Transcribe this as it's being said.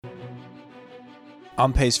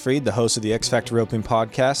I'm Pace Freed, the host of the X Factor Roping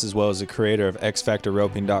podcast, as well as the creator of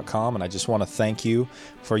xfactorroping.com, and I just want to thank you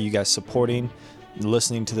for you guys supporting,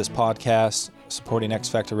 listening to this podcast, supporting X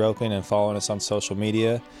Factor Roping, and following us on social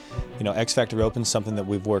media. You know, X Factor Roping is something that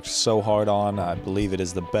we've worked so hard on. I believe it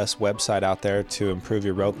is the best website out there to improve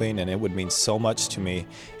your roping, and it would mean so much to me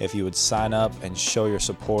if you would sign up and show your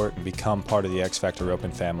support and become part of the X Factor Roping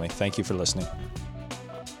family. Thank you for listening.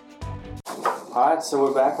 All right, so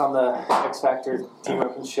we're back on the X Factor Team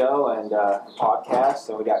Roping Show and podcast,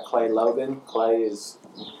 and we got Clay Logan. Clay is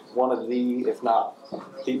one of the, if not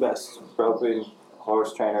the best roping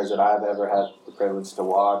horse trainers that I've ever had the privilege to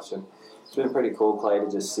watch, and it's been pretty cool, Clay, to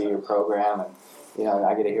just see your program, and you know,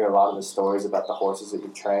 I get to hear a lot of the stories about the horses that you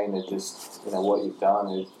train and just, you know, what you've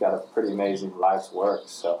done. You've got a pretty amazing life's work.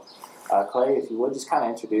 So, Clay, if you would just kind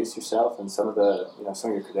of introduce yourself and some of the, you know,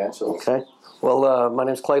 some of your credentials. Okay. Well, my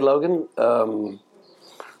name's Clay Logan.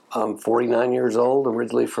 I'm 49 years old,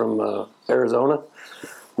 originally from Arizona.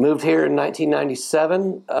 Moved here in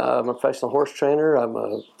 1997. I'm a professional horse trainer. I'm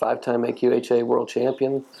a 5-time AQHA world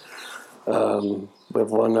champion.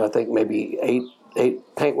 We've won, I think, maybe eight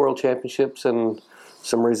paint world championships and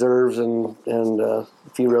some reserves and a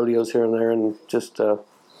few rodeos here and there, and just.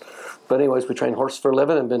 But anyways, we train horses for a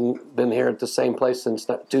living and been here at the same place since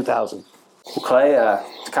 2000. Clay,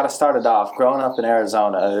 kind of started off growing up in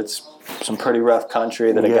Arizona. It's some pretty rough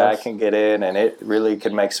country that a guy can get in, and it really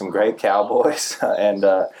can make some great cowboys. and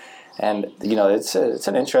you know, it's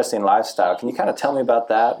an interesting lifestyle. Can you kind of tell me about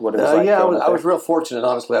that? What it was like? Yeah, I was real fortunate,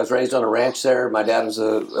 honestly. I was raised on a ranch there. My dad was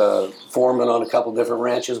a foreman on a couple different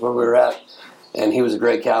ranches where we were at, and he was a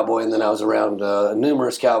great cowboy. And then I was around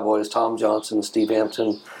numerous cowboys: Tom Johnson, Steve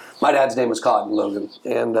Hampton. My dad's name was Cotton Logan,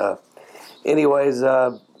 and anyways.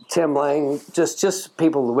 Tim Lang, just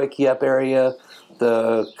people in the Wickiup area,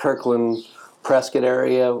 the Kirkland, Prescott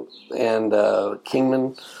area, and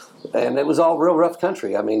Kingman, and it was all real rough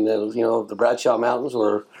country. I mean, it was, you know, the Bradshaw Mountains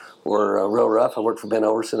were real rough. I worked for Ben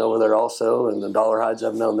Overson over there also, and the Dollar Hides,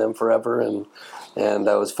 I've known them forever, and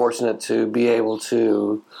I was fortunate to be able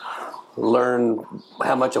to learn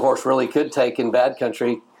how much a horse really could take in bad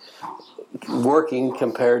country, working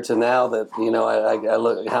compared to now that, you know, I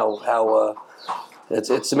look how.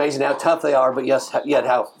 It's amazing how tough they are, but yet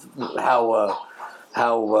how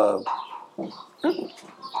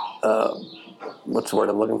what's the word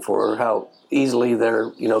I'm looking for? How easily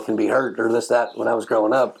they're, you know, can be hurt or this that. When I was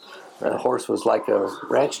growing up, a horse was like a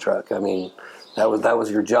ranch truck. I mean, that was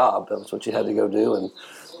your job. That was what you had to go do,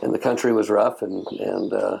 and the country was rough, and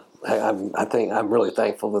I think I'm really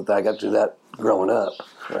thankful that I got to do that growing up.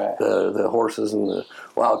 Right. The horses and the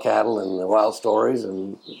wild cattle and the wild stories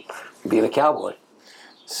and being a cowboy.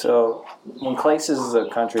 So when Clay says the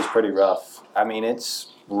country's pretty rough, I mean,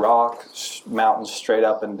 it's rock, mountains straight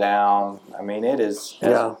up and down. I mean, it is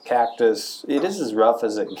cactus. It is as rough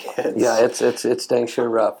as it gets. Yeah, it's dang sure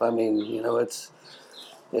rough. I mean, you know, it's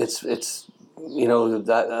you know,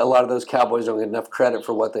 a lot of those cowboys don't get enough credit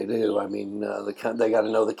for what they do. I mean, they got to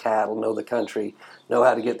know the cattle, know the country, know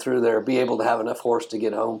how to get through there, be able to have enough horse to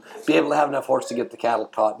get home, be able to have enough horse to get the cattle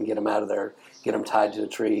caught and get them out of there, get them tied to a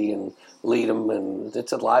tree and lead them, and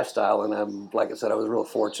it's a lifestyle. And like I said, I was real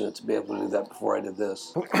fortunate to be able to do that before I did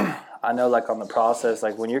this. I know, like on the process,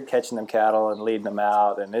 like when you're catching them cattle and leading them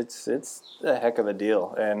out, and it's a heck of a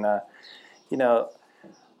deal. And you know,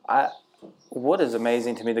 what is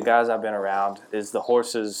amazing to me, the guys I've been around, is the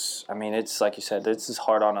horses. I mean, it's like you said, it's as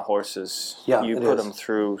hard on the horses. Yeah, you put them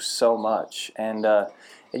through so much, and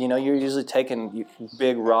you know, you're usually taking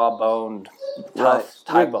big raw-boned, tough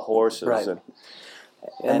type of horses. Right.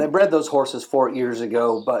 And they bred those horses 4 years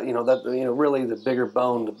ago, but you know that, you know, really the bigger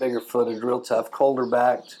boned, the bigger footed, real tough, colder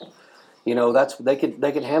backed. You know, that's they could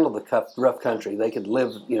handle the rough country. They could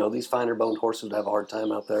live. You know, these finer boned horses would have a hard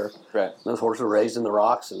time out there. Right. Those horses were raised in the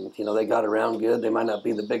rocks, and you know they got around good. They might not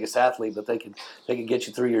be the biggest athlete, but they could get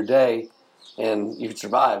you through your day, and you could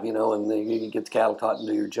survive. You know, and you could get the cattle caught and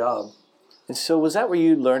do your job. And so was that where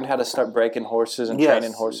you learned how to start breaking horses and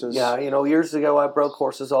training horses? Yeah, you know, years ago I broke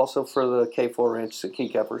horses also for the K4 Ranch, the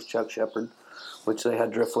Keykeepers, Chuck Shepard, which they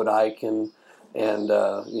had Driftwood Ike, and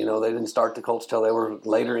you know, they didn't start the colts till they were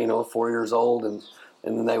later, you know, 4 years old, and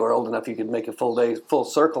then they were old enough you could make a full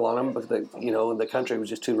circle on them, but you know, the country was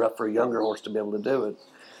just too rough for a younger horse to be able to do it.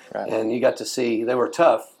 Right. And you got to see, they were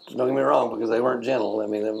tough, don't get me wrong, because they weren't gentle. I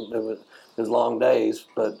mean, it was long days,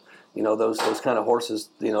 but you know, those kind of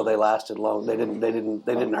horses, you know, they lasted long. They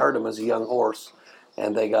didn't hurt them as a young horse,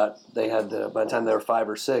 and they had by the time they were 5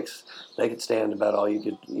 or 6, they could stand about all you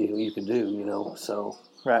could do, you know. So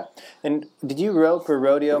Right. And did you rope or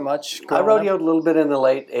rodeo much? I rodeoed a little bit in the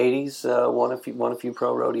late '80s. Won a few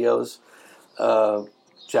pro rodeos.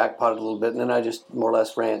 jackpotted a little bit, and then I just more or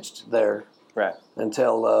less ranched there. Right.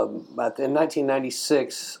 Until in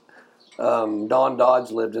 1996, Don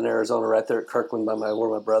Dodge lived in Arizona, right there at Kirkland, where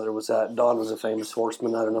my brother was at. Don was a famous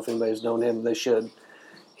horseman. I don't know if anybody's known him. They should.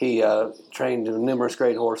 He trained numerous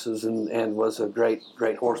great horses and was a great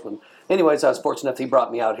horseman. Anyways, I was fortunate enough he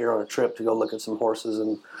brought me out here on a trip to go look at some horses,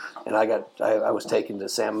 and I was taken to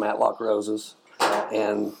Sam Matlock Rose's,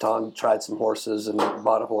 and Don tried some horses and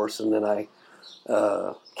bought a horse, and then I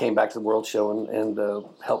came back to the World Show and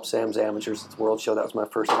helped Sam's Amateurs at the World Show. That was my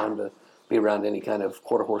first time to be around any kind of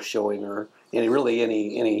quarter horse showing or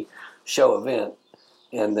any show event.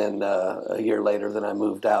 And then a year later, then I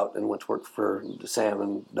moved out and went to work for Sam,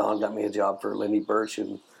 and Don got me a job for Lindy Birch,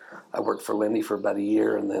 and I worked for Lindy for about a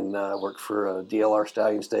year, and then worked for DLR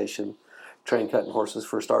Stallion Station, trained cutting horses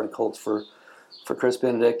for started colts for Chris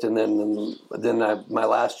Benedict, and then my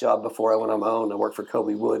last job before I went on my own, I worked for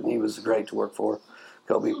Kobe Wood, and he was great to work for.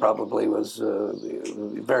 Kobe probably was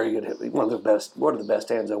very good, one of the best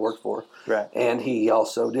hands I worked for. Right. And he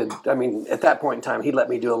also did. I mean, at that point in time, he let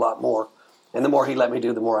me do a lot more. And the more he let me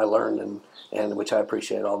do, the more I learned, and which I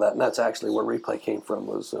appreciate all that. And that's actually where replay came from,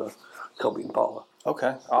 was Kobe and Paula.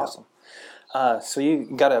 Okay, awesome. So you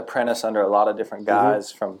got to apprentice under a lot of different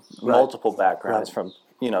guys from multiple backgrounds, from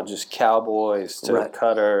just cowboys to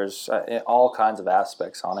cutters, all kinds of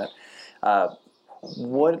aspects on it.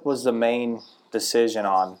 What was the main decision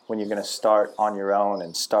on when you're going to start on your own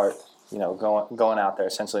and start going out there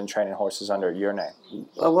essentially and training horses under your name?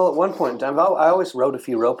 Well, at one point in time, I always rode a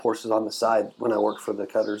few rope horses on the side when I worked for the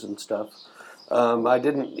cutters and stuff. I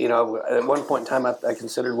didn't, at one point in time, I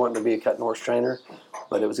considered wanting to be a cutting horse trainer,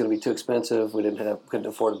 but it was going to be too expensive. We couldn't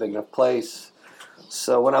afford a big enough place.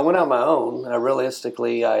 So when I went on my own, I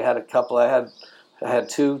had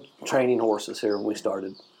two training horses here when we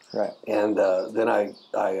started. Right. And then I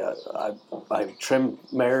trimmed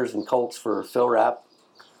mares and colts for Phil Rapp.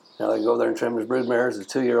 I go there and trim his brood mares, his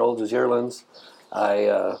 2-year-olds, his yearlings.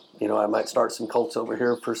 I might start some colts over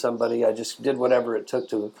here for somebody. I just did whatever it took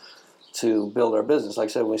to build our business. Like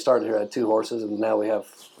I said, when we started here, I had 2 horses, and now we have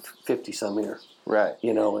 50 some here. Right.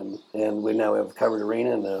 And we now have a covered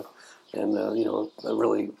arena and a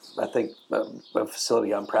really, I think, a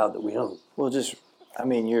facility I'm proud that we own. Well,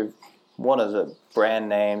 you're one of the brand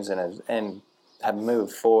names and have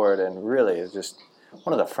moved forward, and really is just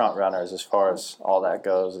one of the front runners as far as all that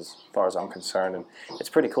goes, as far as I'm concerned. And it's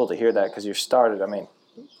pretty cool to hear that, because you started, I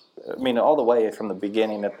mean, all the way from the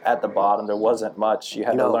beginning at the bottom. There wasn't much. You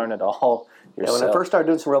had to learn it all yourself. When I first started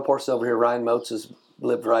doing some rope horses over here, Ryan Motes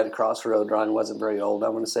lived right across the road. Ryan wasn't very old. I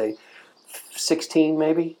want to say 16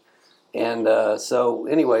 maybe. And so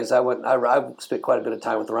anyways, I spent quite a bit of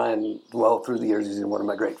time with Ryan. Well, through the years, he's one of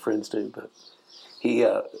my great friends too. But he,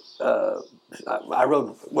 I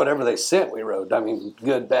rode whatever they sent. We rode. I mean,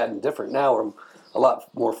 good, bad, and different. Now we're a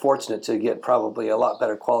lot more fortunate to get probably a lot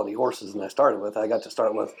better quality horses than I started with. I got to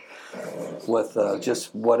start with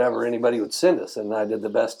just whatever anybody would send us, and I did the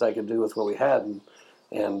best I could do with what we had.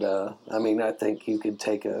 And I think if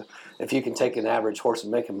you can take an average horse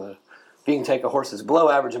and make him if you can take a horse that's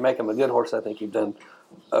below average and make him a good horse, I think you've done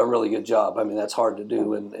a really good job. I mean, that's hard to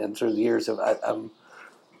do, and through the years, I'm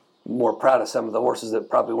more proud of some of the horses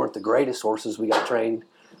that probably weren't the greatest horses we got trained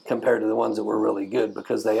compared to the ones that were really good,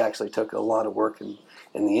 because they actually took a lot of work, and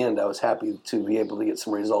in the end I was happy to be able to get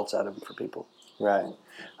some results out of them for people. Right.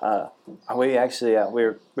 We actually we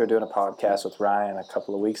were doing a podcast with Ryan a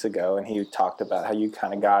couple of weeks ago, and he talked about how you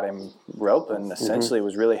kind of got him roping. Essentially,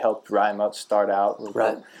 was really helped Ryan Motes start out with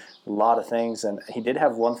a lot of things. And he did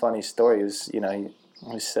have one funny story. He was,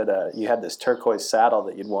 he said you had this turquoise saddle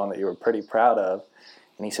that you'd won that you were pretty proud of.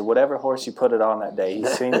 And he said, whatever horse you put it on that day, he'd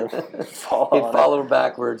seen it fall on it. He'd follow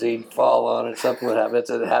backwards, he'd fall on it, something would happen.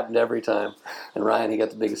 It happened every time. And Ryan, he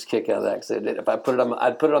got the biggest kick out of that, because if I put it on,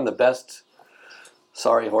 I'd put it on the best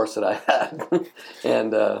sorry horse that I had,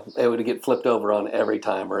 and it would get flipped over on every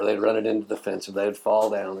time, or they'd run it into the fence, or they'd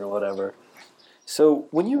fall down, or whatever. So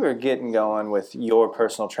when you were getting going with your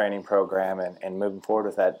personal training program and moving forward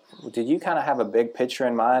with that, did you kind of have a big picture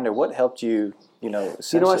in mind, or what helped you, I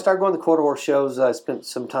started going to quarter horse shows. I spent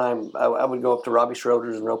some time, I would go up to Robbie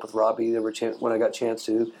Schroeder's and rope with Robbie when I got a chance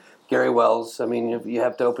to. Gary Wells, I mean, you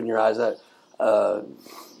have to open your eyes.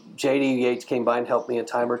 J.D. Yates came by and helped me a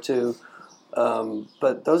time or two.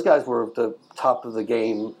 But those guys were at the top of the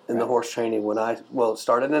game in the horse training when I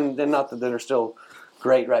started. And not that they're still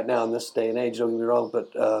great right now in this day and age, don't get me wrong, but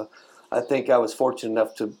I think I was fortunate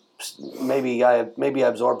enough to maybe I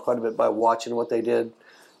absorbed quite a bit by watching what they did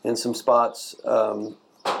in some spots. But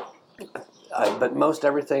most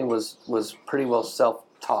everything was pretty well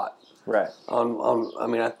self-taught. Right. I'm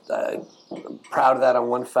proud of that on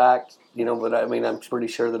one fact, but I mean, I'm pretty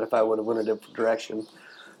sure that if I would have went a different direction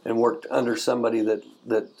and worked under somebody that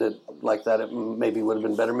like that, it maybe would have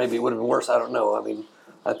been better. Maybe it would have been worse. I don't know. I mean,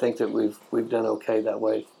 I think that we've done okay that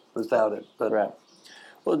way without it. But right.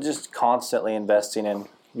 Well, just constantly investing in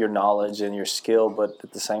your knowledge and your skill, but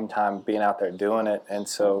at the same time being out there doing it, and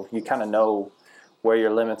so you kind of know where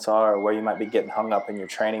your limits are, or where you might be getting hung up in your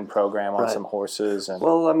training program on some horses. And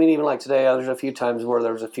well, I mean, even like today, there's a few times where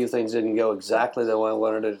there was a few things didn't go exactly the way I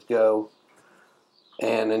wanted it to go.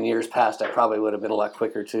 And in years past, I probably would have been a lot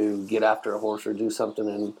quicker to get after a horse or do something.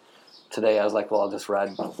 And today, I was like, well, I'll just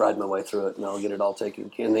ride my way through it, and I'll get it all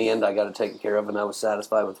taken. In the end, I got it taken care of, and I was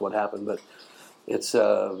satisfied with what happened. But it's,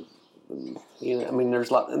 I mean,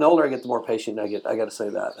 there's a lot. And the older I get, the more patient I get. I got to say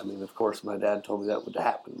that. I mean, of course, my dad told me that would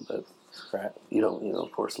happen, but you don't,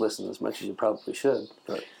 of course, listen as much as you probably should.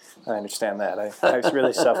 But I understand that. I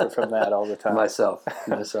really suffer from that all the time. Myself.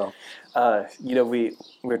 We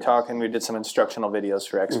were talking. We did some instructional videos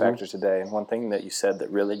for X Factor today, and one thing that you said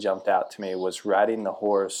that really jumped out to me was riding the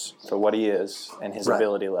horse for what he is and his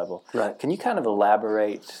ability level. Right. Can you kind of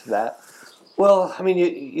elaborate that? Well, I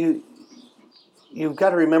mean, you've got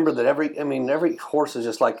to remember that every horse is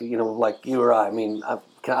just like like you or I. I mean,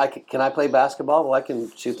 can I play basketball? Well, I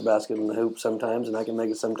can shoot the basket in the hoop sometimes, and I can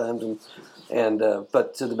make it sometimes,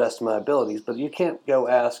 but to the best of my abilities. But you can't go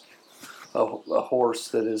ask a horse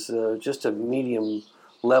that is just a medium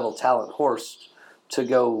level talent horse to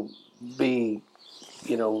go be,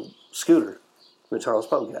 Scooter with Charles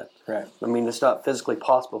Pogat. Right. I mean, it's not physically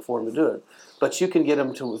possible for him to do it. But you can get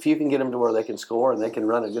them to, if you can get them to where they can score and they can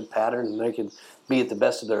run a good pattern and they can be at the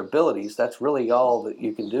best of their abilities, that's really all that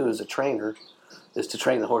you can do as a trainer, is to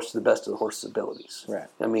train the horse to the best of the horse's abilities. Right.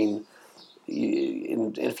 I mean,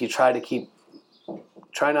 if you try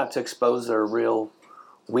not to expose their real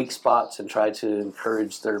weak spots and try to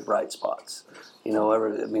encourage their bright spots.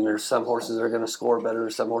 There's some horses that are going to score better,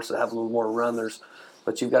 some horses that have a little more run.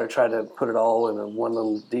 But you've got to try to put it all in one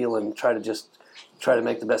little deal and try to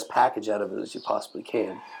make the best package out of it as you possibly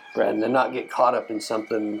can, and then not get caught up in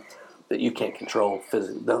something that you can't control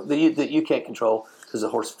physically, that you can't control because the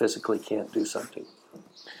horse physically can't do something.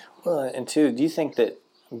 Well, and two, do you think that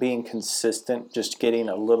being consistent, just getting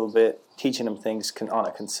a little bit, teaching them things on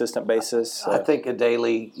a consistent basis? I think a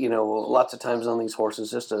daily, lots of times on these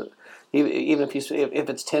horses, even if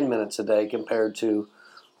it's 10 minutes a day compared to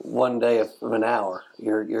one day of an hour,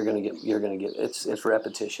 you're gonna get it's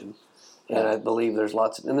repetition. And I believe there's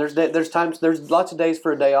lots of days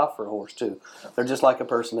for a day off for a horse too. They're just like a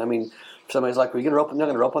person. I mean, if somebody's like, "Well, you're not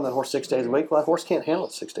going to rope on that horse 6 days a week." Well, that horse can't handle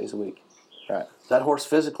it 6 days a week. Right. That horse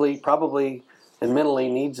physically, probably, and mentally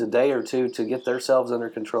needs a day or two to get themselves under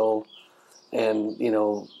control. And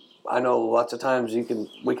I know lots of times we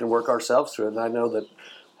can work ourselves through it. And I know that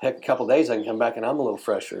a couple of days I can come back and I'm a little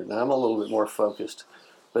fresher and I'm a little bit more focused.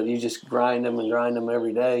 But you just grind them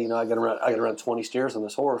every day. I got to run 20 steers on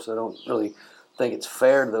this horse. I don't really think it's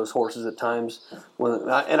fair to those horses at times.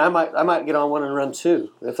 I might get on one and run 2.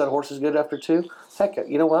 If that horse is good after 2, heck, I'm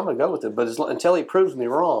going to go with it. But until he proves me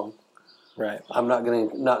wrong, right, I'm not going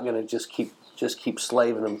to just keep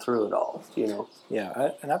slaving them through it all.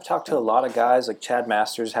 Yeah, and I've talked to a lot of guys. Like Chad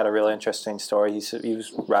Masters had a really interesting story. He said he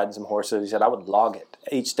was riding some horses. He said I would log it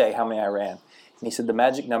each day how many I ran, and he said the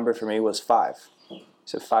magic number for me was 5.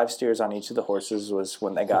 So 5 steers on each of the horses was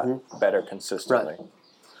when they got better consistently. Right.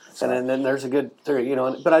 So. And then there's a good theory,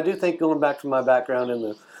 But I do think, going back from my background in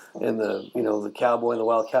the cowboy and the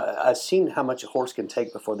wild cow, I've seen how much a horse can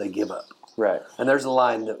take before they give up. Right. And there's a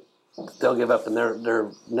line that they'll give up, and they're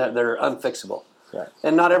unfixable. Right.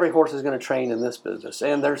 And not every horse is going to train in this business.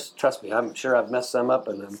 And trust me, I'm sure I've messed some up,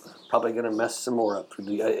 and I'm probably going to mess some more up.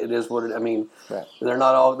 It is what it. I mean, right. They're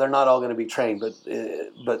not all going to be trained,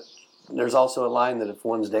 but there's also a line that if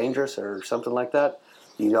one's dangerous or something like that,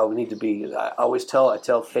 you need to be. I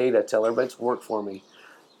tell Kate, I tell everybody that's worked for me,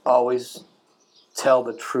 always tell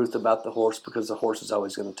the truth about the horse, because the horse is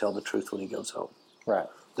always going to tell the truth when he goes home. Right.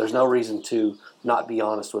 There's no reason to not be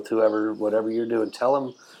honest with whatever you're doing. Tell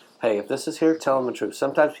them, hey, if this is here, tell them the truth.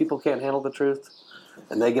 Sometimes people can't handle the truth,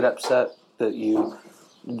 and they get upset that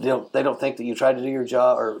they don't think that you tried to do your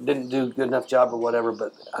job or didn't do a good enough job or whatever.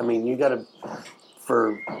 But I mean, you got to.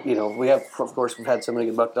 We've had somebody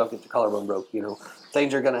get bucked up, get the collarbone broke.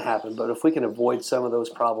 Things are going to happen. But if we can avoid some of those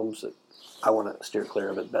problems, I want to steer clear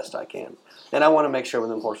of it best I can. And I want to make sure when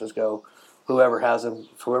them horses go, whoever has them,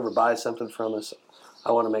 whoever buys something from us,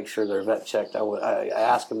 I want to make sure they're vet checked. I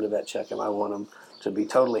ask them to vet check them. I want them to be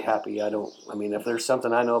totally happy. If there's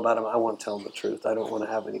something I know about them, I want to tell them the truth. I don't want to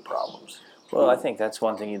have any problems. Well, I think that's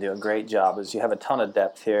one thing you do a great job is you have a ton of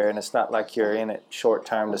depth here, and it's not like you're in it short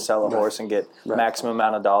term to sell a horse and get maximum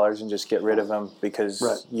amount of dollars and just get rid of them because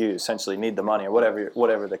you essentially need the money or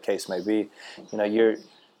whatever the case may be.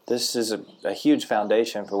 This is a huge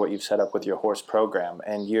foundation for what you've set up with your horse program,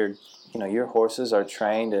 and your horses are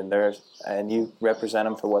trained and you represent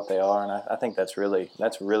them for what they are, and I think that's really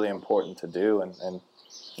important to do, and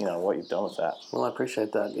what you've done with that. Well, I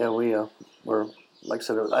appreciate that. Yeah, we're like I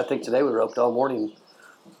said. I think today we roped all morning.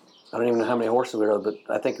 I don't even know how many horses we rode, but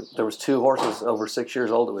I think there was 2 horses over 6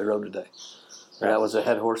 years old that we rode today. And that was a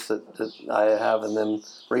head horse that I have, and then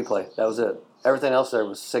Replay. That was it. Everything else there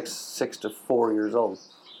was 6 to 4 years old.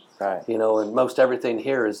 Right. And most everything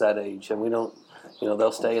here is that age, and we don't.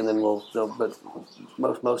 They'll stay, and then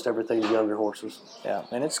but most everything's younger horses. Yeah,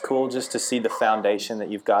 and it's cool just to see the foundation that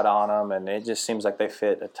you've got on them, and it just seems like they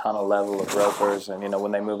fit a ton of level of ropers, and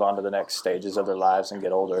when they move on to the next stages of their lives and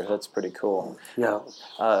get older, that's pretty cool. Yeah.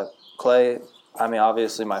 Clay, I mean,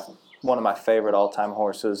 obviously one of my favorite all-time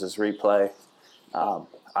horses is Replay.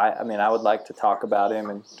 I would like to talk about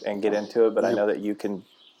him and get into it, but I know that you can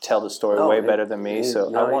tell the story way better than me. He's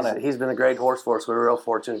been a great horse for us. We were real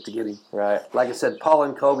fortunate to get him. Right. Like I said, Paula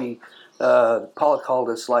and Kobe, Paula called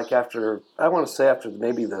us after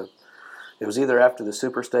maybe it was either after the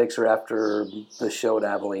Super Stakes or after the show at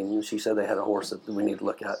Abilene. She said they had a horse that we need to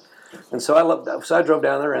look at. And so I drove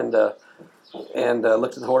down there and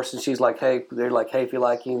looked at the horse, and she's like, hey, if you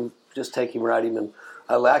like him, just take him, ride him. And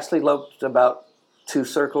I actually loped about 3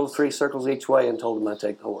 circles each way and told him I'd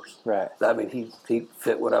take the horse. Right. I mean, he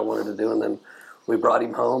fit what I wanted to do, and then we brought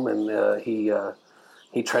him home, and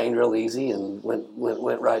he trained real easy and went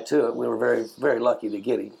right to it. We were very, very lucky to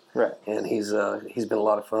get him. Right. And he's been a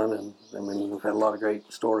lot of fun, and I mean, we've had a lot of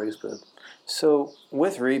great stories. But so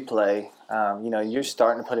with Replay, you're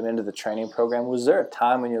starting to put him into the training program. Was there a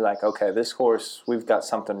time when you're like, okay, this horse, we've got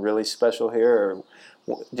something really special here, or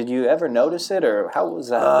did you ever notice it, or how was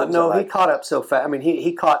that? No, he caught up so fast. I mean,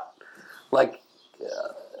 he caught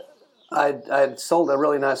I sold a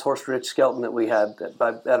really nice horse to Rich Skelton that we had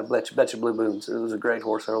out of Betcha Blue Moons. It was a great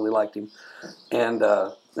horse. I really liked him, and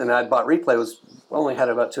I bought Replay. Only had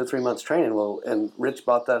about 2 or 3 months training. Well, and Rich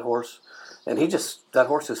bought that horse, and that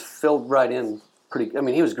horse just filled right in. I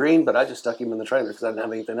mean, he was green, but I just stuck him in the trailer because I didn't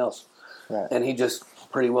have anything else. Right. And he just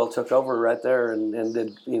pretty well took over right there and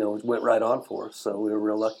did, went right on for us. So we were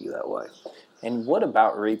real lucky that way. And what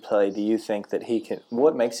about Replay do you think that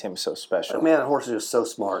what makes him so special? Man, the horse is just so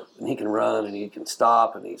smart. And he can run and he can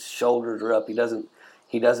stop and his shoulders are up. He doesn't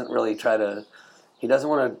really try to,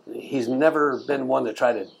 he's never been one to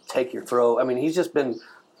try to take your throw. I mean, he's just been,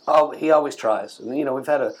 he always tries. And, we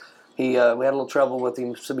had a little trouble with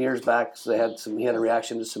him some years back. So he had a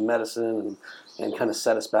reaction to some medicine and kind of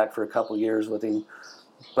set us back for a couple years with him.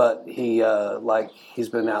 But he's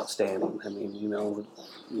been outstanding. I mean,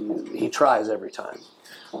 he tries every time.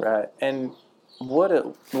 Right. And what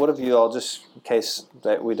have you all, just in case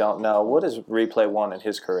that we don't know, what has Replay won in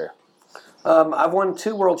his career? I've won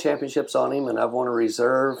 2 world championships on him, and I've won a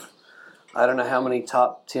reserve. I don't know how many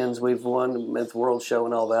top 10s we've won at the World Show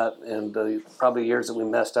and all that. And probably years that we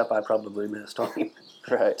messed up, I probably missed on him.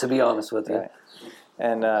 Right. To be honest with you. Right.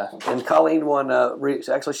 And Colleen won.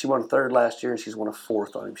 Actually, she won 3rd last year, and she's won a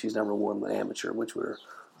 4th on him. She's never won the amateur, which would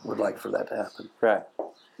like for that to happen. Right.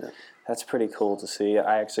 Yeah. That's pretty cool to see.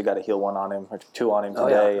 I actually got a heel 1 on him, or 2 on him today. Oh,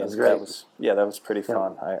 yeah, that was great. That was pretty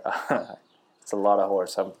fun. It's a lot of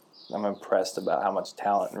horse. I'm impressed about how much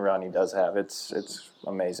talent and run he does have. It's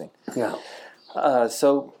amazing. Yeah.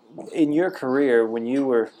 So in your career, when you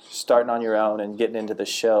were starting on your own and getting into the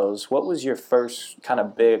shows, what was your first kind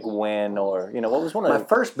of big win, or what was one of my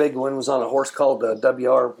first big win was on a horse called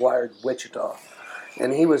W.R. Wired Wichita,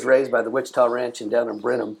 and he was raised by the Wichita Ranch down in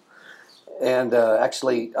Brenham. And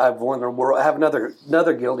actually, I've won the world. I have another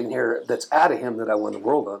gelding here that's out of him that I won the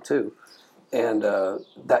world on too. And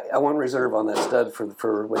that I won reserve on that stud for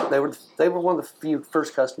they were one of the few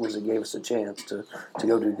first customers that gave us a chance to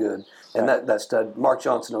go do good. And that stud, Mark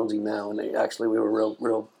Johnson owns him now, and we were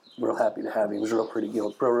real happy to have him. He was a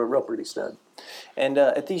real pretty stud. And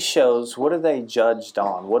at these shows, what are they judged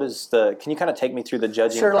on? Can you kind of take me through the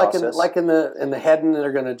judging process? Sure, like in the heading,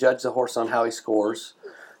 they're going to judge the horse on how he scores,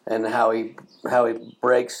 and how he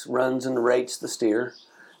breaks, runs, and rates the steer,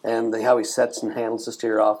 and how he sets and handles the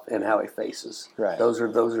steer off, and how he faces. Right. Those are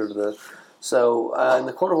the. So in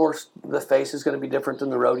the quarter horse, the face is going to be different than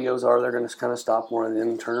the rodeos are. They're going to kind of stop more and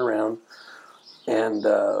then turn around, and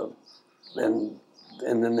then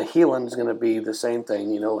the heeling is going to be the same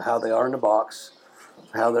thing. How they are in the box,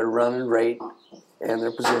 how they run and rate, and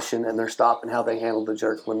their position and their stop, and how they handle the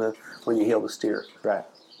jerk when you heel the steer. Right.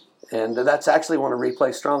 And that's actually one of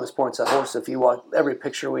Replay's strongest points. That horse, if you watch every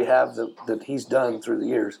picture we have that he's done through the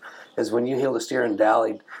years, is when you heeled a steer and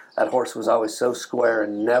dallied, that horse was always so square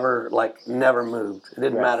and never moved. It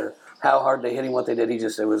didn't matter how hard they hit him, what they did. He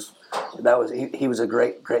was a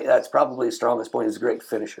great. That's probably his strongest point. He's a great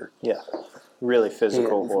finisher. Yeah, really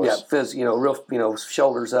physical horse. Yeah, real,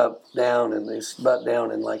 shoulders up, down, and his butt down,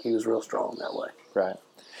 and he was real strong that way. Right.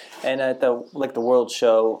 And at the World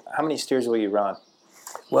Show, how many steers will you run?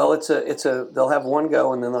 Well, they'll have one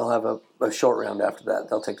go, and then they'll have a short round after that.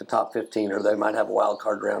 They'll take the top 15, or they might have a wild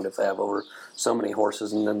card round if they have over so many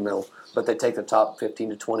horses, and then but they take the top 15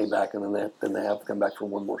 to 20 back, and then they have to come back for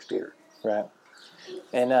one more steer. Right.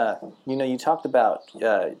 And you talked about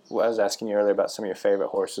I was asking you earlier about some of your favorite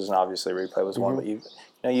horses, and obviously Replay was one. But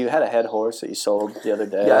you had a head horse that you sold the other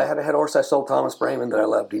day. Yeah, I had a head horse I sold Thomas Brayman that I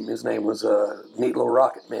loved. His name was Neat Little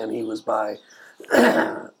Rocket Man. He was by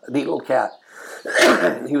Neat Little Cat.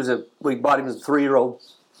 We bought him as a 3-year-old,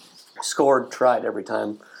 scored, tried every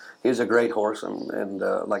time. He was a great horse, and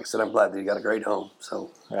like I said, I'm glad that he got a great home.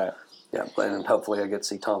 So, right. Yeah, and hopefully I get to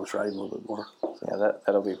see Thomas ride him a little bit more. Yeah,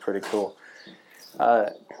 that'll be pretty cool.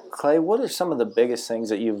 Clay, what are some of the biggest things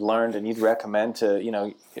that you've learned and you'd recommend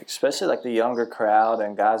to, especially like the younger crowd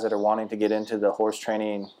and guys that are wanting to get into the horse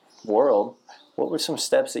training world? What were some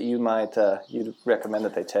steps that you'd recommend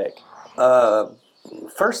that they take?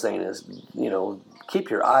 First thing is,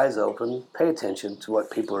 keep your eyes open, pay attention to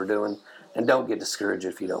what people are doing, and don't get discouraged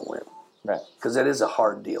if you don't win. Right. Because it is a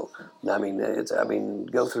hard deal.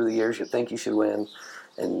 Go through the years, you think you should win,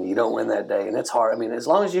 and you don't win that day, and it's hard. As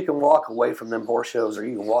long as you can walk away from them horse shows, or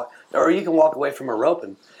you can walk away from a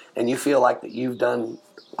roping, and you feel like that you've done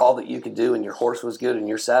all that you could do, and your horse was good, and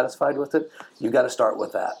you're satisfied with it, you've got to start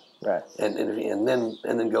with that. Right. And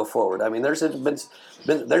then go forward.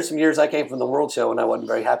 There's some years I came from the World Show and I wasn't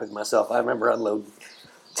very happy with myself. I remember unloading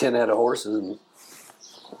 10 head of horses and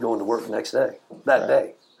going to work the next day. That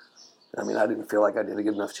day. I didn't feel like I did a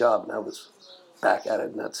good enough job, and I was back at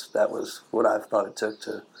it, and that was what I thought it took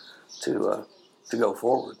to go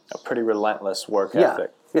forward. A pretty relentless work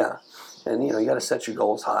ethic. Yeah. And you got to set your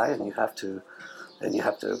goals high, and you have to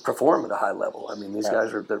perform at a high level. These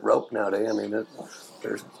guys that rope nowadays.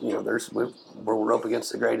 We're rope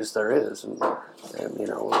against the greatest there is, and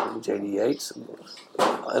J.D. Yates,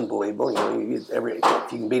 unbelievable.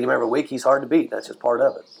 If you can beat him every week, he's hard to beat. That's just part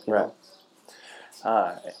of it. Right.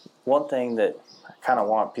 One thing that I kind of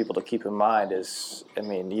want people to keep in mind is,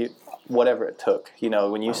 whatever it took.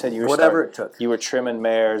 When you said you were you were trimming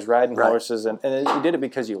mares, riding horses, and you did it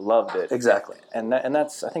because you loved it. Exactly. And I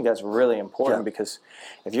think that's really important because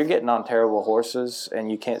if you're getting on terrible horses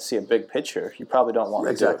and you can't see a big picture, you probably don't want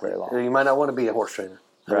to do it very long. You might not want to be a horse trainer.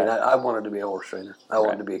 Right. I wanted to be a horse trainer. I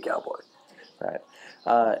wanted to be a cowboy. Right.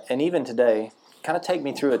 And even today, kind of take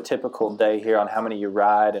me through a typical day here on how many you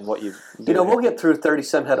ride and what you do. We'll get through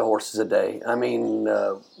 30-some head of horses a day.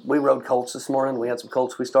 We rode colts this morning. We had some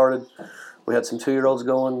colts we started. We had some 2-year-olds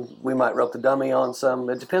going. We might rope the dummy on some.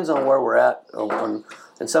 It depends on where we're at.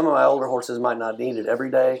 And some of my older horses might not need it every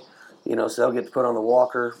day, so they'll get to put on the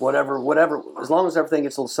walker, whatever. As long as everything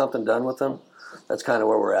gets a little something done with them, that's kind of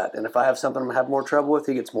where we're at. And if I have something I have more trouble with,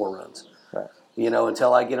 he gets more runs. Right.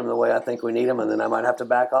 Until I get them the way I think we need them, and then I might have to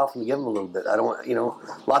back off and give them a little bit. I don't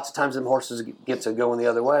want, lots of times them horses get to going the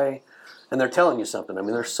other way, and they're telling you something.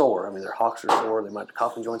 They're sore. Their hocks are sore. The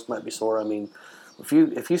coffin joints might be sore.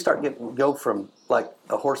 If you start go from like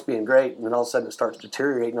a horse being great, and then all of a sudden it starts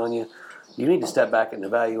deteriorating on you, you need to step back and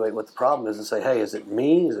evaluate what the problem is and say, hey, is it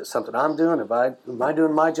me? Is it something I'm doing? Am I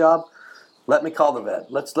doing my job? Let me call the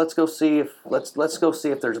vet. Let's go see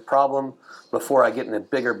if there's a problem before I get in a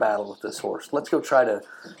bigger battle with this horse. Let's go try to,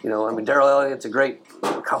 Darrell Elliott's a great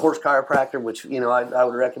horse chiropractor, which I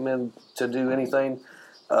would recommend to do anything.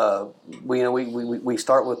 We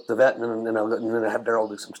start with the vet, and then I have Darrell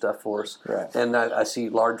do some stuff for us. Right. And I see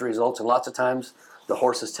large results. And lots of times the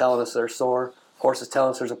horse is telling us they're sore. Horse is telling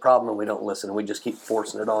us there's a problem, and we don't listen, and we just keep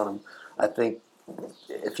forcing it on them. I think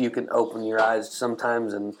if you can open your eyes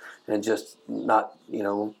sometimes and just not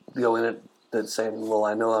go in it that saying, well,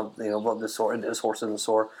 I know about this horse isn't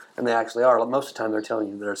sore, and they actually are. Most of the time they're telling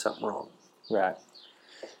you there's something wrong. Right.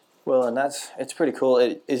 Well, and it's pretty cool.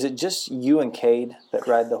 Is it just you and Cade that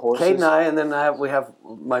ride the horses? Cade and I, and then we have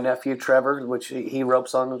my nephew Trevor, which he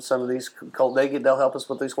ropes on some of these colt. They'll help us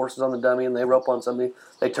with these horses on the dummy, and they rope on some of these.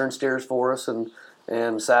 They turn steers for us and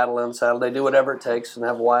saddle and saddle. They do whatever it takes, and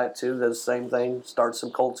have Wyatt too. Does the same thing. Starts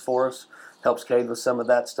some colts for us. Helps Cade with some of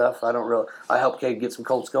that stuff. I help Cade get some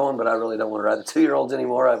colts going, but I really don't want to ride the 2-year-olds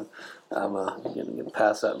anymore. I'm getting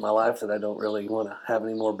past that in my life that I don't really want to have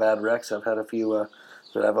any more bad wrecks. I've had a few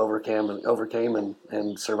that I've overcame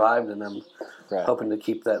and survived, and I'm hoping to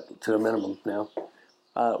keep that to a minimum now.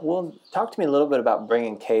 Well, talk to me a little bit about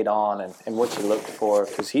bringing Cade on and what you looked for,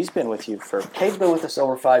 because he's been with you for... Cade's been with us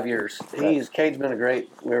over 5 years. Cade's been a great...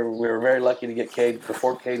 We were very lucky to get Cade.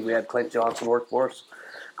 Before Cade, we had Clint Johnson work for us.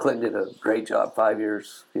 Clint did a great job, 5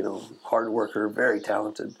 years, hard worker, very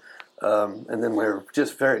talented. And then we were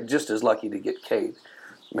just as lucky to get Cade.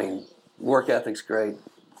 I mean, work ethic's great.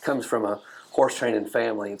 Comes from a horse training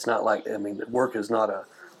family. It's not like, work is not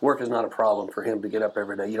a problem for him to get up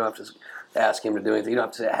every day. You don't have to ask him to do anything. You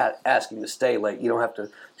don't have to ask him to stay late. You don't have to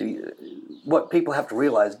do. What people have to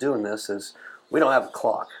realize doing this is we don't have a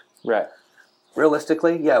clock. Right.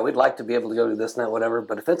 Realistically, yeah, we'd like to be able to go do this and that, whatever.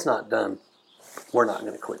 But if it's not done, we're not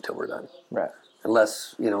going to quit till we're done. Right.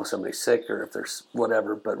 Unless somebody's sick or if there's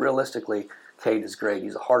whatever. But realistically, Cade is great.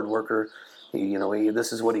 He's a hard worker.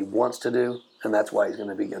 This is what he wants to do, and that's why he's going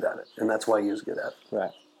to be good at it, and that's why he is good at it.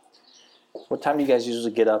 Right. What time do you guys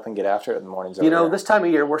usually get up and get after it in the mornings? This time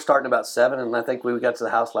of year we're starting about 7, and I think we got to the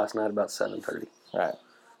house last night about 7:30. Right.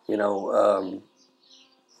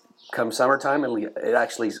 Come summertime, it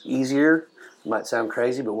actually is easier. It might sound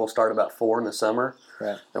crazy, but we'll start about 4 in the summer.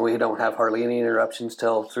 Right. And we don't have hardly any interruptions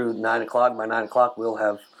till through 9 o'clock. By 9 o'clock, we'll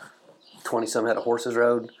have 20-some head of horses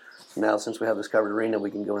rode. Now, since we have this covered arena, we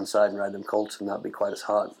can go inside and ride them colts and not be quite as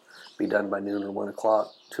hot. Be done by noon or 1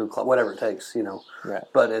 o'clock, 2 o'clock, whatever it takes, Right.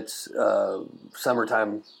 But it's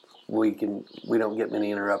summertime. We don't get many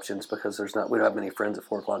interruptions because we don't have many friends at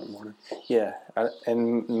 4 o'clock in the morning. Yeah,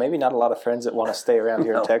 and maybe not a lot of friends that want to stay around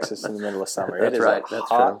here in Texas in the middle of summer. That's right. That's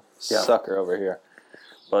hot sucker over here.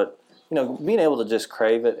 But being able to just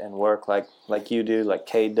crave it and work like you do, like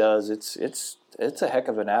Cade does, it's a heck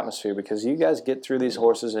of an atmosphere because you guys get through these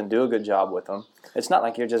horses and do a good job with them. It's not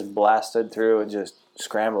like you're just blasted through and just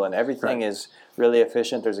scrambling. Everything is really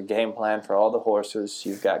efficient. There's a game plan for all the horses.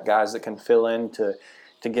 You've got guys that can fill in to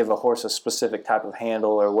give a horse a specific type of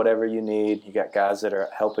handle or whatever you need. You got guys that are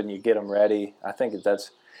helping you get them ready. I think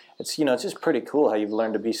it's just pretty cool how you've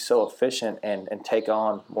learned to be so efficient and take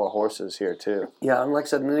on more horses here too. Yeah, and like I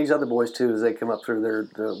said, and these other boys too, as they come up through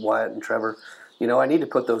the Wyatt and Trevor, I need to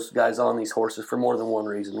put those guys on these horses for more than one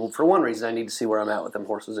reason. Well, for one reason, I need to see where I'm at with them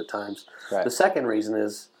horses at times. Right. The second reason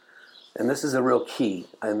is, and this is a real key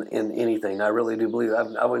in anything, I really do believe,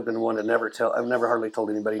 I've always been one to I've never hardly told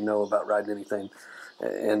anybody no about riding anything.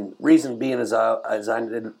 And reason being is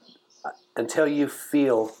until you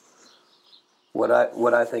feel what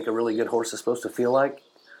I think a really good horse is supposed to feel like,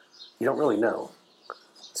 you don't really know.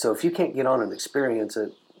 So if you can't get on and experience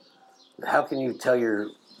it, how can you tell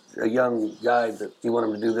a young guy that you want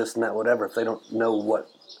him to do this and that, whatever, if they don't know what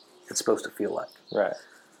it's supposed to feel like? Right.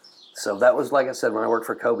 So that was, like I said, when I worked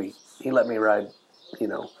for Kobe, he let me ride, he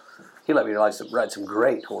let me ride some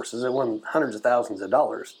great horses that won hundreds of thousands of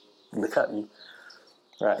dollars in the cutting.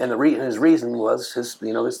 Right. And his reason was his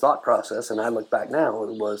thought process, and I look back now,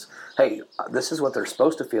 it was, hey, this is what they're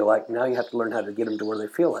supposed to feel like. Now you have to learn how to get them to where they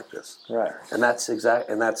feel like this. Right. And that's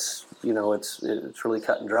it's really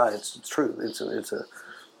cut and dry. It's true. It's a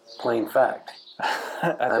plain fact.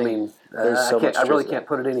 I really can't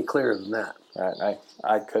put it any clearer than that. Right.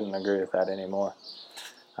 I couldn't agree with that anymore.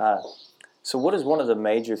 So what is one of the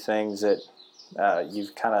major things that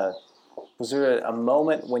you've kind of... Was there a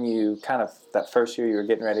moment when you that first year you were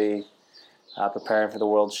getting ready, preparing for the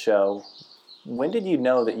World Show, when did you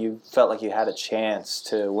know that you felt like you had a chance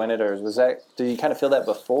to win it, or did you kind of feel that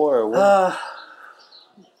before? Or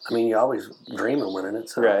you always dream of winning it.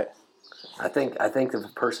 So right. I think if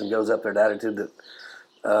a person goes up there with the attitude that,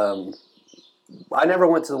 I never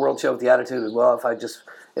went to the World Show with the attitude of, well,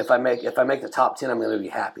 if I make the top 10, I'm going to be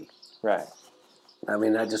happy. Right.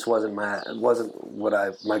 That just wasn't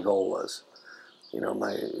what my goal was.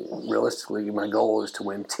 Realistically, my goal is to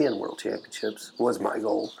win 10 world championships. Was my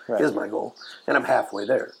goal, is my goal, and I'm halfway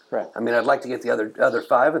there. Right. I'd like to get the other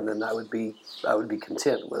 5, and then I would be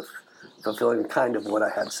content with fulfilling kind of what I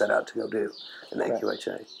had set out to go do in the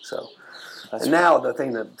AQHA. So, now the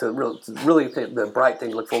thing the bright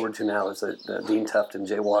thing to look forward to now is that Dean Tuft and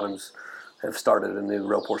Jay Wadhams have started a new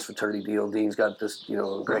rope horse fraternity deal. Dean's got this,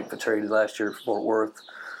 great fraternity last year for Fort Worth.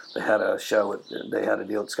 They had a show. They had a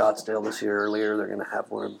deal at Scottsdale this year earlier. They're going to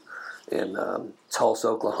have one in Tulsa,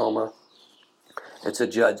 Oklahoma. It's a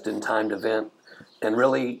judged and timed event, and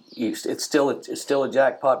really, it's still a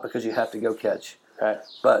jackpot because you have to go catch. Right.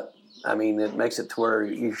 But it makes it to where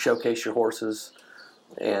you showcase your horses,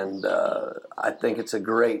 and I think it's a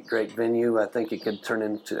great venue. I think it could turn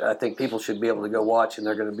into. I think people should be able to go watch, and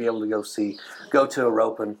they're going to be able to go to a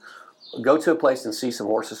roping. Go to a place and see some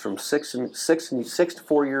horses from 6 to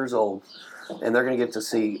 4 years old, and they're going to get to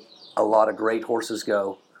see a lot of great horses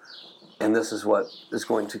go, and this is what is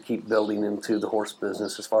going to keep building into the horse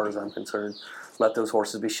business as far as I'm concerned. Let those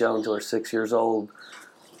horses be shown until they're 6 years old,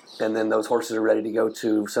 and then those horses are ready to go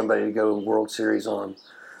to somebody to go World Series on,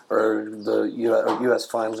 or the U.S.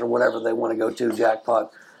 Finals, or whatever they want to go to,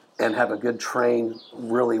 jackpot, and have a good trained,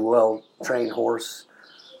 really well-trained horse.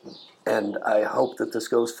 And I hope that this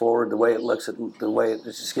goes forward the way it looks, the way it's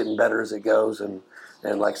just getting better as it goes. And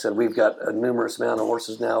like I said, we've got a numerous amount of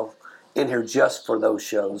horses now in here just for those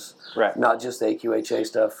shows, Right. not just the AQHA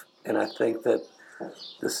stuff. And I think that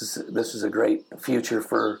this is a great future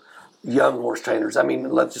for young horse trainers. I mean,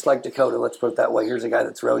 just like Dakota, let's put it that way. Here's a guy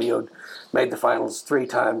that's rodeoed, made the finals 3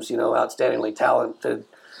 times, outstandingly talented.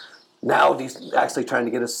 Now he's actually trying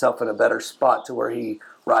to get himself in a better spot to where he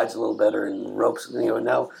rides a little better and ropes, and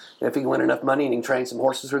now if he can win enough money and he can train some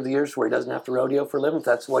horses through the years where he doesn't have to rodeo for a living, if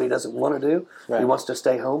that's what he doesn't want to do, Right. he wants to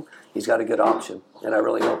stay home, he's got a good option. And I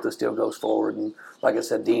really hope this deal goes forward. And like I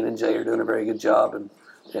said, Dean and Jay are doing a very good job, and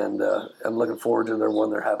I'm looking forward to their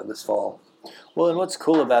one they're having this fall. Well, and what's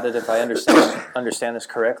cool about it, if I understand this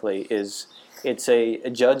correctly, is it's a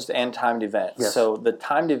judged and timed event. Yes. So the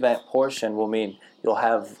timed event portion will mean you'll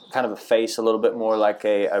have kind of a face a little bit more like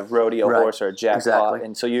a rodeo Right. horse or a jackpot. Exactly.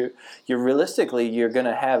 And so you're realistically, you're going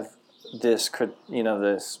to have this,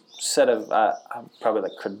 this set of probably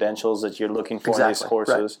like credentials that you're looking for in these Exactly.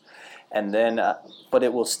 horses. Right. And then, but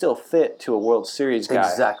it will still fit to a World Series guy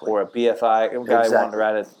Exactly. or a BFI guy Exactly. wanting to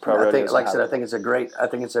ride at pro rodeos. I think, like I said, I think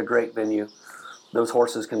it's a great venue. Those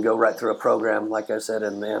horses can go right through a program, like I said,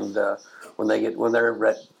 and when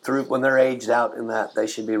they're aged out in that, they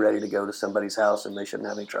should be ready to go to somebody's house, and they shouldn't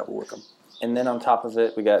have any trouble with them. And then on top of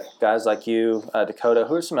it, we got guys like you, Dakota.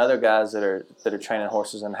 Who are some other guys that are training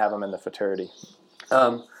horses and have them in the fraternity?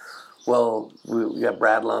 Well, we got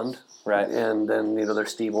Brad Lund, Right. and then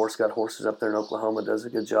there's Steve Orr's got horses up there in Oklahoma, does a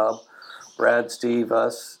good job. Brad, Steve,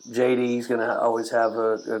 us, JD's going to always have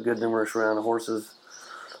a good numerous round of horses.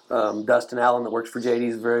 Dustin Allen that works for JD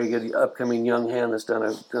is a very good upcoming young hand that's done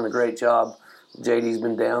a great job. JD's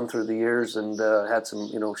been down through the years and had some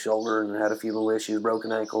shoulder and had a few little issues,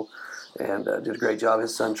 broken ankle, and did a great job.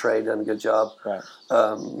 His son Trey done a good job. Right.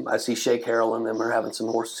 I see Shake Harrell and them are having some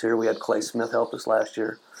horses here. We had Clay Smith help us last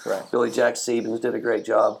year. Right. Billy Jack Stevens did a great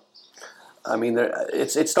job. I mean,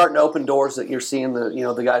 it's starting to open doors that you're seeing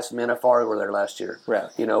the guys from NFR were there last year. Right.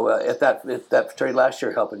 At that fraternity last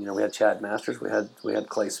year helping. We had Chad Masters, we had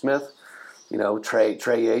Clay Smith,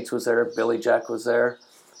 Trey Yates was there, Billy Jack was there.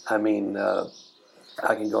 I mean, I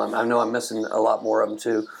can go. I know I'm missing a lot more of them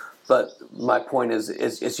too, but my point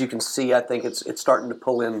is you can see. I think it's starting to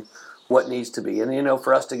pull in what needs to be, and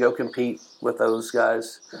for us to go compete with those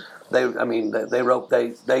guys. They rope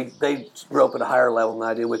at a higher level than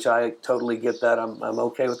I do, which I totally get that. I'm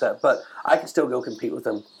okay with that, but I can still go compete with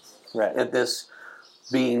them. Right. At this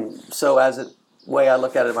being so, way I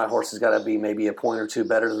look at it, my horse has got to be maybe a point or two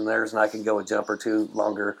better than theirs, and I can go a jump or two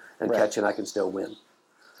longer and Right. catch, and I can still win.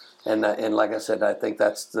 And like I said, I think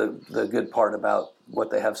that's the good part about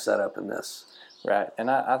what they have set up in this. Right, and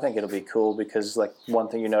I think it'll be cool because like one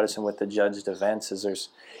thing you're noticing with the judged events is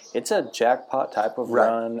it's a jackpot type of Right.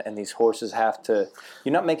 run, and these horses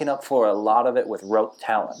you're not making up for a lot of it with rope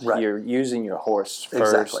talent. Right. You're using your horse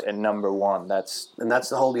first Exactly. and number one. That's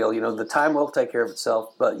the whole deal. The time will take care of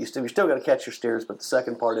itself, but you still got to catch your steers. But the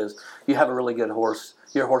second part is you have a really good horse.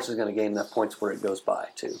 Your horse is going to gain enough points where it goes by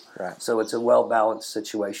too. Right. So it's a well balanced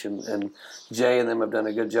situation, and Jay and them have done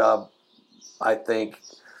a good job, I think,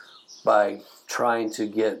 by trying to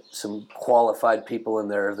get some qualified people in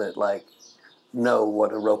there that know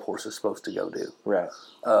what a rope horse is supposed to go do. Right.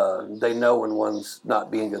 They know when one's not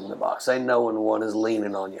being good in the box. They know when one is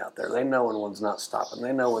leaning on you out there. They know when one's not stopping.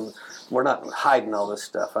 They know when we're not hiding all this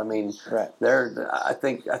stuff. I mean, Right. I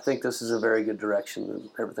think this is a very good direction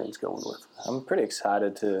that everything's going with. I'm pretty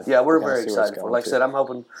excited to. Yeah, we're kinda very see where it's excited for it. going Like I to. said, I'm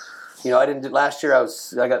hoping. I didn't do last year.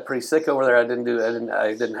 I got pretty sick over there. I didn't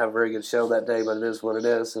have a very good show that day, but it is what it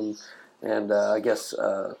is. And I guess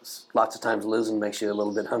lots of times losing makes you a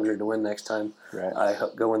little bit hungry to win next time. Right. I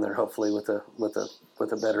go in there hopefully with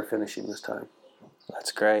a better finishing this time.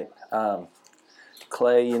 That's great.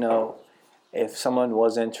 Clay, if someone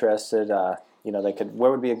was interested, they could. Where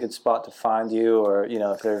would be a good spot to find you, or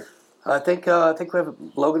if they're. I think we have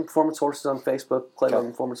Logan Performance Horses on Facebook. Clay Okay.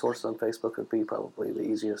 Logan Performance Horses on Facebook would be probably the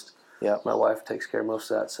easiest. Yeah. My wife takes care of most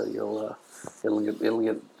of that, so it'll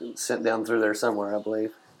get sent down through there somewhere, I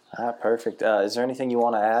believe. All right, perfect. Is there anything you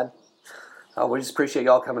want to add? We just appreciate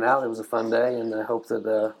y'all coming out. It was a fun day, and I hope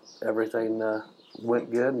that everything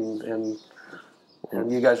went good, and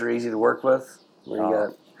you guys are easy to work with.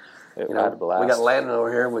 It You know, had a blast. we got Landon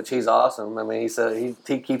over here, which he's awesome. I mean, he said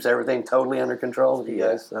he keeps everything totally under control with you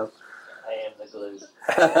guys. So. I am the glue.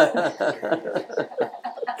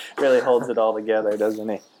 Really holds it all together, doesn't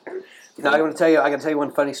he? Now, I can tell you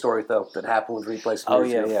one funny story though that happened with Replay. Oh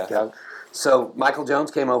yeah. So Michael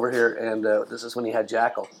Jones came over here, and this is when he had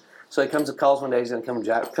Jackal. So he comes and calls one day. He's going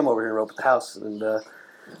to come over here and rope at the house, and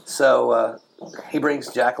so he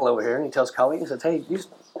brings Jackal over here, and he tells Colleen, he says, "Hey, you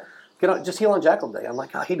just heel on Jackal today." I'm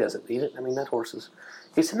like, "Oh, he doesn't need it. I mean, that horse is."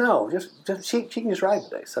 He said, "No, just she can just ride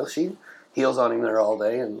today." So she heels on him there all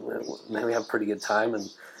day, and then we have a pretty good time. And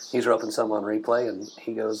he's roping some on Replay, and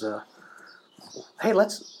he goes, "Hey,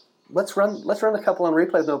 let's run a couple on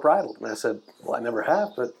Replay with no bridle." And I said, "Well, I never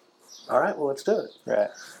have, but all right, well, let's do it." Right.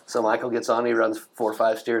 So Michael gets on, he runs 4 or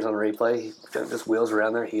 5 steers on Replay, he just wheels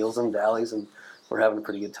around there, heels and dallies, and we're having a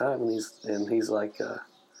pretty good time. And he's like,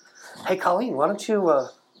 "Hey, Colleen, why don't you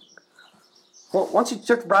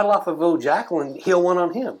jerk the bridle off of Jackal and heel one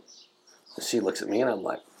on him?" And she looks at me, and I'm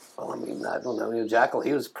like, "Well, I mean, I don't know. Jackal, he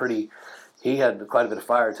had quite a bit of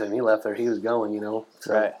fire to him. He left there, he was going,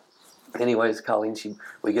 So, right. Anyways, Colleen,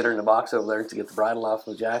 we get her in the box over there to get the bridle off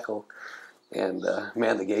of Jackal. And,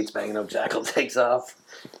 man, the gate's banging up. Jackal takes off.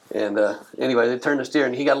 And, anyway, they turned the steer,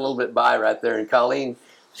 and he got a little bit by right there. And Colleen,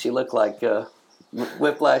 she looked like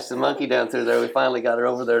Whiplash the monkey down through there. We finally got her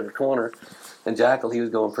over there in the corner. And Jackal, he was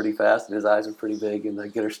going pretty fast, and his eyes were pretty big. And I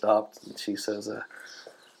get her stopped, and she says,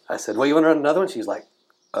 I said, "Well, you want to run another one?" She's like,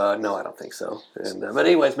 "No, I don't think so." And but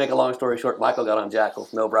anyways, make a long story short, Michael got on Jackal,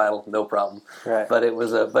 no bridle, no problem. Right. But it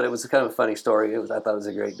was kind of a funny story. I thought it was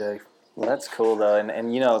a great day. Well, that's cool though,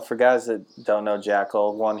 and for guys that don't know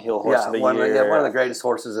Jackal, one heel horse of the year. Yeah, one of the greatest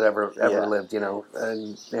horses that ever lived,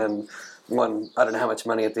 and won I don't know how much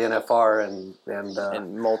money at the NFR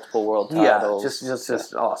and multiple world titles. Yeah,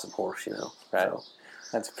 just awesome horse, Right. So,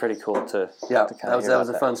 that's pretty cool to. Yeah, to that was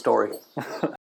a fun story.